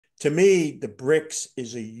To me, the BRICS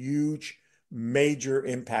is a huge major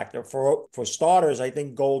impact. For starters, I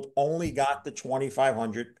think gold only got to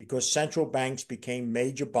 2,500 because central banks became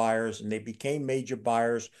major buyers, and they became major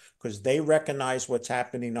buyers because they recognize what's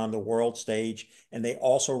happening on the world stage, and they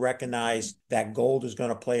also recognize that gold is going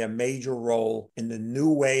to play a major role in the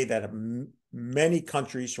new way that many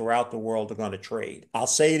countries throughout the world are going to trade. I'll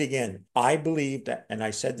say it again. I believe that, and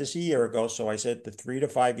I said this a year ago, so I said the 3 to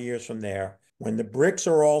 5 years from there, when the BRICS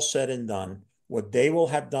are all said and done, what they will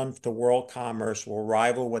have done to world commerce will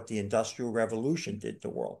rival what the Industrial Revolution did to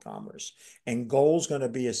world commerce. And gold's going to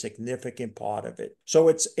be a significant part of it. So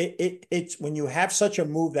it's when you have such a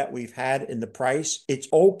move that we've had in the price, it's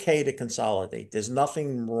okay to consolidate. There's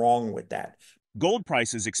nothing wrong with that. Gold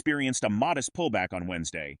prices experienced a modest pullback on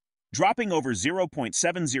Wednesday, dropping over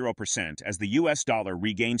 0.70% as the U.S. dollar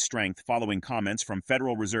regained strength following comments from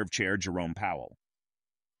Federal Reserve Chair Jerome Powell.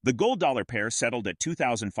 The gold-dollar pair settled at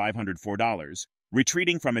 $2,504,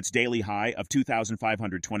 retreating from its daily high of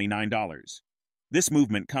 $2,529. This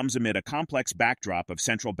movement comes amid a complex backdrop of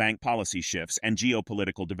central bank policy shifts and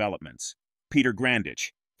geopolitical developments. Peter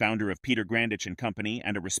Grandich, founder of Peter Grandich Company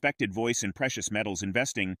and a respected voice in precious metals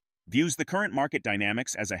investing, views the current market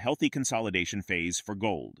dynamics as a healthy consolidation phase for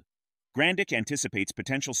gold. Grandich anticipates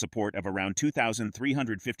potential support of around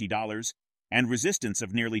 $2,350 and resistance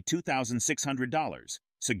of nearly $2,600,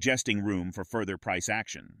 suggesting room for further price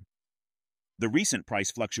action. The recent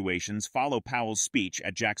price fluctuations follow Powell's speech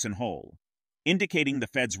at Jackson Hole, indicating the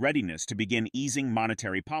Fed's readiness to begin easing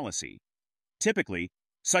monetary policy. Typically,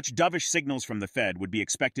 such dovish signals from the Fed would be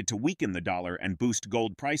expected to weaken the dollar and boost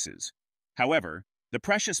gold prices. However, the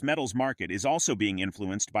precious metals market is also being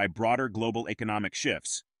influenced by broader global economic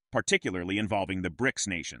shifts, particularly involving the BRICS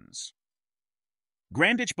nations.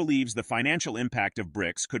 Grandich believes the financial impact of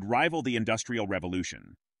BRICS could rival the Industrial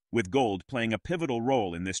Revolution, with gold playing a pivotal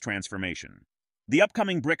role in this transformation. The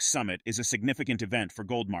upcoming BRICS summit is a significant event for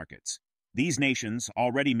gold markets. These nations,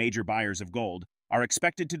 already major buyers of gold, are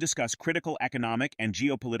expected to discuss critical economic and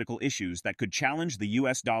geopolitical issues that could challenge the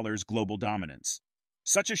U.S. dollar's global dominance.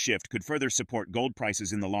 Such a shift could further support gold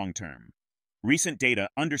prices in the long term. Recent data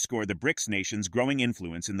underscore the BRICS nations' growing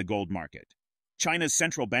influence in the gold market. China's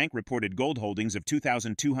central bank reported gold holdings of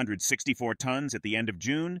 2,264 tons at the end of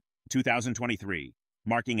June 2023,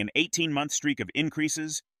 marking an 18-month streak of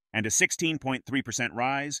increases and a 16.3%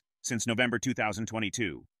 rise since November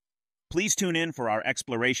 2022. Please tune in for our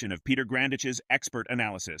exploration of Peter Grandich's expert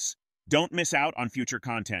analysis. Don't miss out on future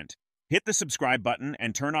content. Hit the subscribe button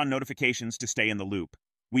and turn on notifications to stay in the loop.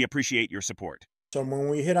 We appreciate your support. So when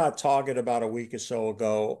we hit our target about a week or so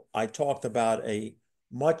ago, I talked about a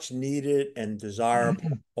much needed and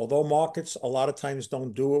desirable, although markets a lot of times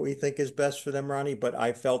don't do what we think is best for them, Ronnie, but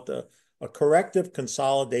I felt a corrective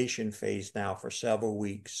consolidation phase now for several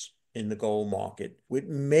weeks in the gold market, with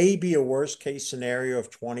maybe a worst case scenario of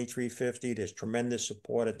 2350. There's tremendous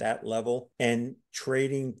support at that level, and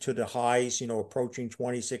trading to the highs, approaching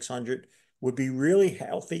 2600 would be really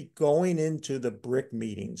healthy going into the BRIC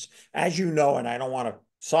meetings. As you know, and I don't want to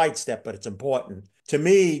sidestep, but it's important. To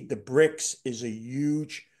me, the BRICS is a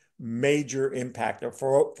huge major impact.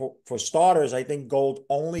 For starters, I think gold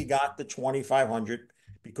only got to 2,500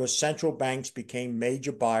 because central banks became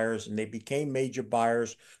major buyers, and they became major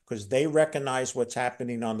buyers because they recognize what's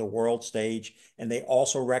happening on the world stage, and they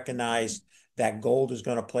also recognize that gold is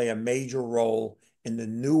going to play a major role in the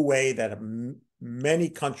new way that many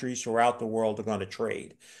countries throughout the world are going to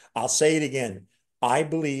trade. I'll say it again. I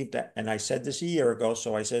believe that, and I said this a year ago,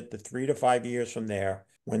 so I said the 3 to 5 years from there,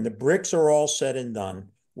 when the BRICS are all said and done,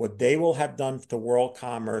 what they will have done to world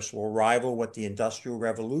commerce will rival what the Industrial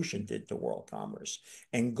Revolution did to world commerce.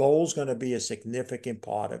 And gold's going to be a significant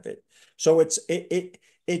part of it. So it's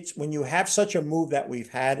when you have such a move that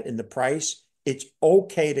we've had in the price, it's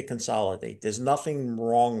okay to consolidate. There's nothing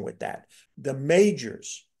wrong with that. The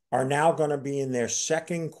majors are now going to be in their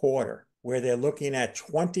second quarter, where they're looking at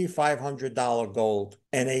 $2,500 gold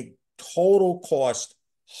and a total cost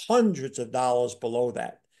hundreds of dollars below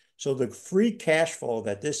that. So the free cash flow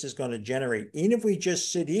that this is going to generate, even if we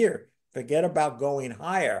just sit here, forget about going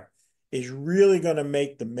higher, is really going to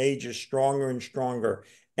make the majors stronger and stronger.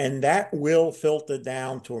 And that will filter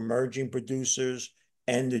down to emerging producers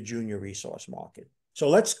and the junior resource market. So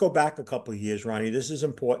let's go back a couple of years, Ronnie. This is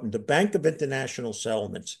important. The Bank of International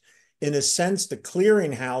Settlements, in a sense, the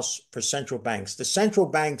clearinghouse for central banks, the central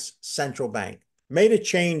bank's central bank, made a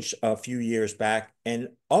change a few years back and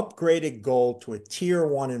upgraded gold to a tier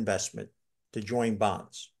 1 investment to join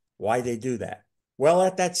bonds. Why they do that? Well,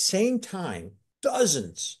 at that same time,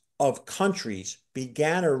 dozens of countries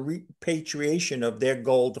began a repatriation of their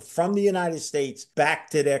gold from the United States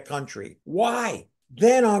back to their country. Why?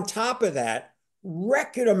 Then on top of that,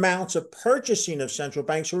 record amounts of purchasing of central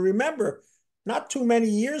banks. So remember, not too many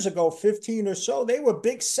years ago, 15 or so, they were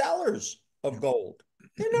big sellers of gold.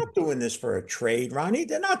 They're not doing this for a trade, Ronnie.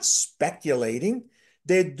 They're not speculating.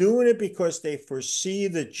 They're doing it because they foresee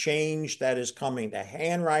the change that is coming. The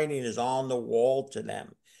handwriting is on the wall to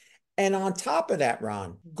them. And on top of that,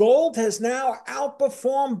 Ron, gold has now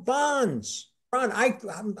outperformed bonds. Ron,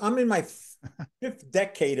 I'm in my fifth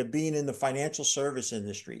decade of being in the financial service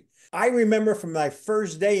industry. I remember from my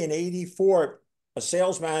first day in 84, a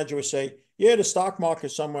sales manager would say, yeah, the stock market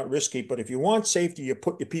is somewhat risky, but if you want safety, you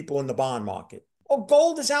put your people in the bond market. Oh,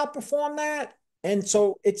 gold has outperformed that. And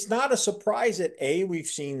so it's not a surprise that we've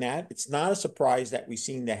seen that. It's not a surprise that we've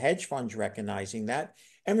seen the hedge funds recognizing that.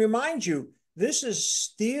 And remind you, this is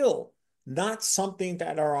still not something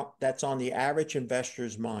that's on the average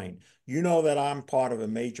investor's mind. You know that I'm part of a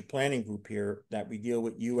major planning group here that we deal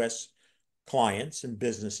with U.S. clients and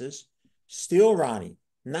businesses. Still, Ronnie,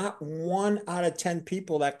 not 1 out of 10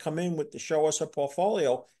 people that come in with to show us a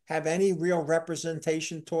portfolio have any real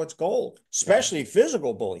representation towards gold, especially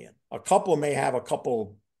physical bullion. A couple may have a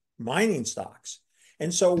couple mining stocks.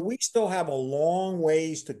 And so we still have a long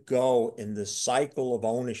ways to go in the cycle of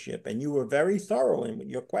ownership. And you were very thorough in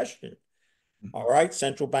your question. All right,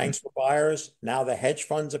 central banks were buyers. Now the hedge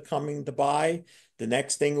funds are coming to buy. The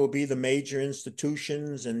next thing will be the major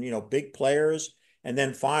institutions and, big players. And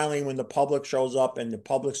then finally, when the public shows up and the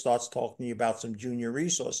public starts talking to you about some junior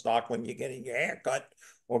resource stock when you're getting your hair cut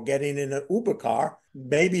or getting in an Uber car,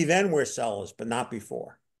 maybe then we're sellers, but not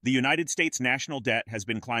before. The United States national debt has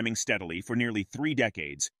been climbing steadily for nearly 3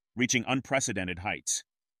 decades, reaching unprecedented heights.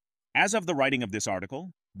 As of the writing of this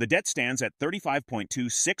article, the debt stands at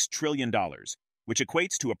 $35.26 trillion, which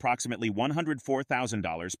equates to approximately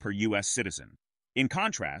 $104,000 per U.S. citizen. In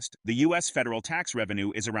contrast, the U.S. federal tax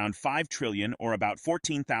revenue is around $5 trillion or about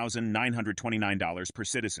 $14,929 per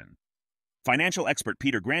citizen. Financial expert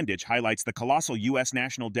Peter Grandich highlights the colossal U.S.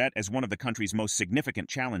 national debt as one of the country's most significant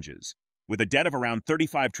challenges. With a debt of around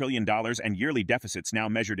 $35 trillion and yearly deficits now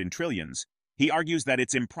measured in trillions, he argues that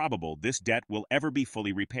it's improbable this debt will ever be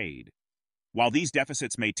fully repaid. While these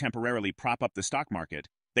deficits may temporarily prop up the stock market,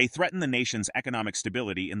 they threaten the nation's economic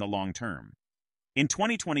stability in the long term. In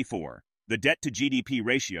 2024, the debt-to-GDP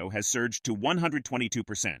ratio has surged to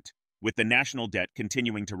 122%, with the national debt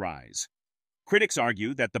continuing to rise. Critics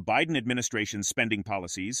argue that the Biden administration's spending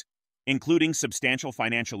policies, including substantial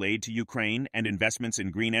financial aid to Ukraine and investments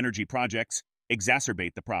in green energy projects,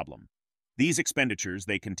 exacerbate the problem. These expenditures,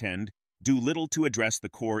 they contend, do little to address the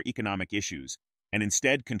core economic issues and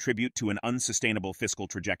instead contribute to an unsustainable fiscal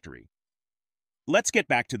trajectory. Let's get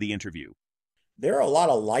back to the interview. There are a lot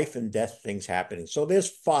of life and death things happening. So there's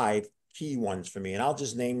 5 key ones for me, and I'll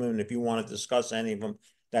just name them. And if you want to discuss any of them,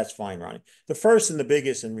 that's fine, Ronnie. The first and the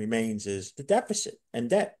biggest and remains is the deficit and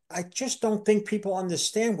debt. I just don't think people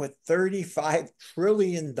understand what $35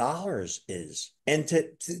 trillion is. And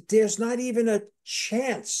there's not even a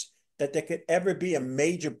chance that there could ever be a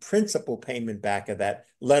major principal payment back of that,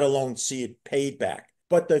 let alone see it paid back.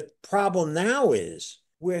 But the problem now is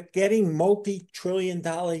we're getting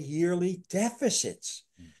multi-trillion-dollar yearly deficits.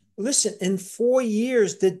 Listen, in 4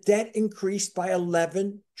 years, the debt increased by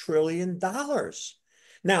 $11 trillion.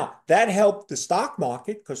 Now, that helped the stock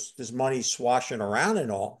market because there's money swashing around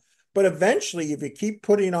and all. But eventually, if you keep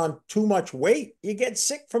putting on too much weight, you get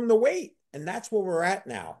sick from the weight. And that's where we're at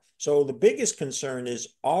now. So the biggest concern is,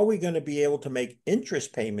 are we going to be able to make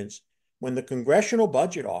interest payments when the Congressional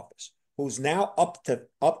Budget Office, who's now up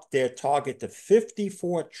their target to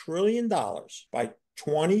 $54 trillion by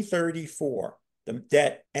 2034, the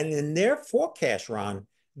debt, and in their forecast, Ron,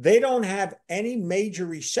 they don't have any major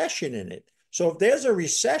recession in it. So if there's a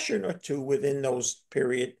recession or two within those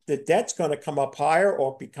period, the debt's going to come up higher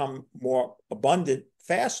or become more abundant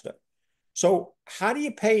faster. So how do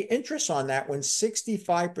you pay interest on that when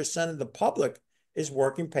 65% of the public is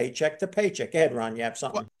working paycheck to paycheck? Go ahead, Ron, you have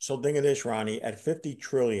something. So think of this, Ronnie, at 50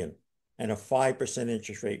 trillion and a 5%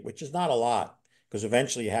 interest rate, which is not a lot, because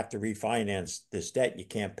eventually you have to refinance this debt. You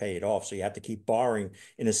can't pay it off. So you have to keep borrowing,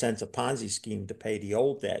 in a sense, a Ponzi scheme to pay the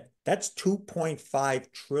old debt. That's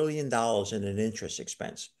 $2.5 trillion in an interest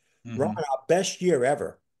expense. Ron, our best year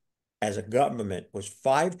ever as a government was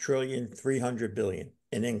 $5.3 trillion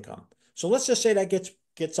in income. So let's just say that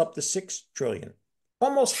gets up to $6 trillion.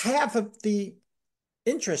 Almost half of the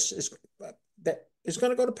interest is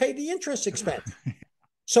going to go to pay the interest expense.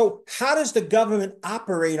 So how does the government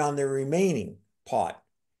operate on the remaining part?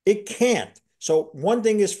 It can't. So one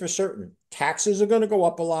thing is for certain, taxes are going to go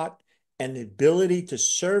up a lot, and the ability to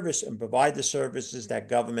service and provide the services that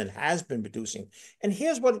government has been producing. And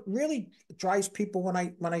here's what really drives people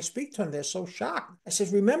when I speak to them, they're so shocked. I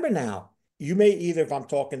said, remember now, you may either, if I'm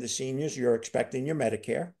talking to seniors, you're expecting your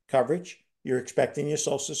Medicare coverage, you're expecting your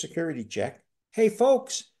Social Security check. Hey,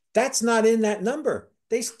 folks, that's not in that number.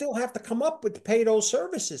 They still have to come up with to pay those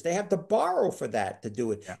services. They have to borrow for that to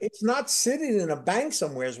do it. Yeah. It's not sitting in a bank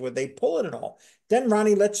somewhere where they pull it all. Then,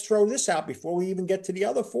 Ronnie, let's throw this out before we even get to the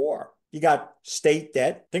other four. You got state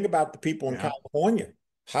debt. Think about the people in Yeah. California.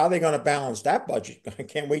 How are they going to balance that budget? I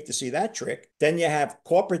can't wait to see that trick. Then you have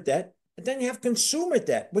corporate debt, and then you have consumer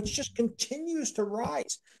debt, which just continues to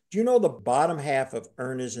rise. Do you know the bottom half of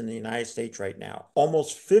earners in the United States right now?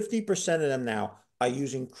 Almost 50% of them now are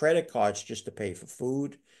using credit cards just to pay for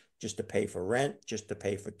food, just to pay for rent, just to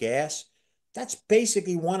pay for gas. That's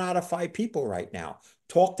basically 1 out of 5 people right now.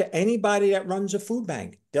 Talk to anybody that runs a food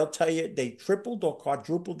bank. They'll tell you they tripled or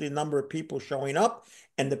quadrupled the number of people showing up,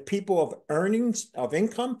 and the people of earnings of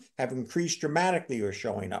income have increased dramatically or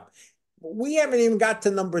showing up. We haven't even got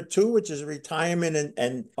to number 2, which is retirement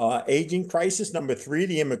and aging crisis. Number 3,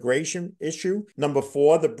 the immigration issue. Number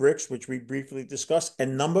 4, the BRICS, which we briefly discussed.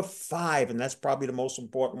 And number 5, and that's probably the most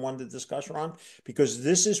important one to discuss, Ron, because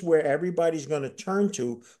this is where everybody's going to turn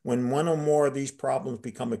to when one or more of these problems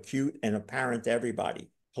become acute and apparent to everybody.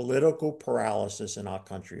 Political paralysis in our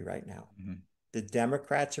country right now. Mm-hmm. The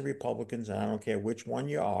Democrats and Republicans, and I don't care which one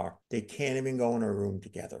you are, they can't even go in a room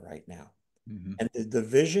together right now. Mm-hmm. And the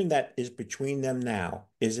division that is between them now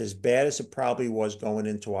is as bad as it probably was going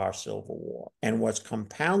into our Civil War. And what's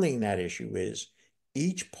compounding that issue is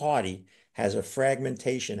each party has a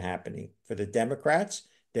fragmentation happening. For the Democrats,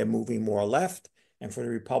 they're moving more left. And for the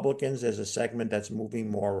Republicans, there's a segment that's moving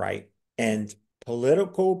more right. And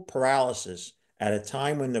political paralysis at a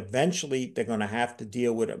time when eventually they're going to have to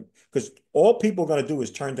deal with them. Because all people are going to do is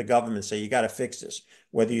turn to government and say, you got to fix this.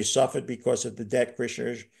 Whether you suffered because of the debt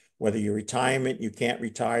crisis, whether your retirement, you can't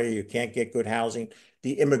retire, you can't get good housing,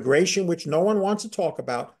 the immigration, which no one wants to talk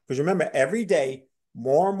about, because remember, every day,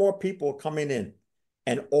 more and more people are coming in.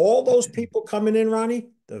 And all those people coming in,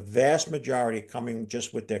 Ronnie, the vast majority coming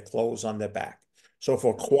just with their clothes on their back. So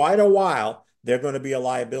for quite a while, they're going to be a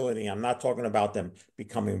liability. I'm not talking about them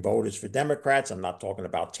becoming voters for Democrats. I'm not talking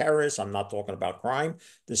about terrorists. I'm not talking about crime.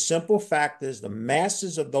 The simple fact is the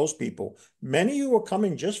masses of those people, many who are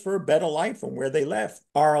coming just for a better life from where they left,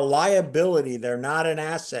 are a liability. They're not an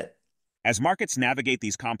asset. As markets navigate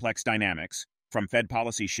these complex dynamics, from Fed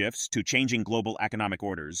policy shifts to changing global economic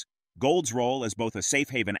orders, gold's role as both a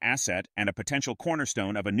safe haven asset and a potential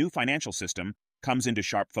cornerstone of a new financial system comes into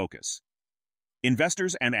sharp focus.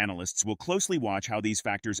 Investors and analysts will closely watch how these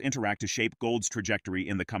factors interact to shape gold's trajectory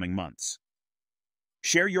in the coming months.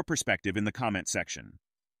 Share your perspective in the comment section.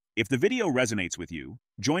 If the video resonates with you,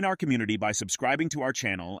 join our community by subscribing to our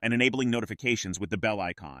channel and enabling notifications with the bell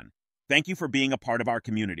icon. Thank you for being a part of our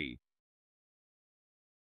community.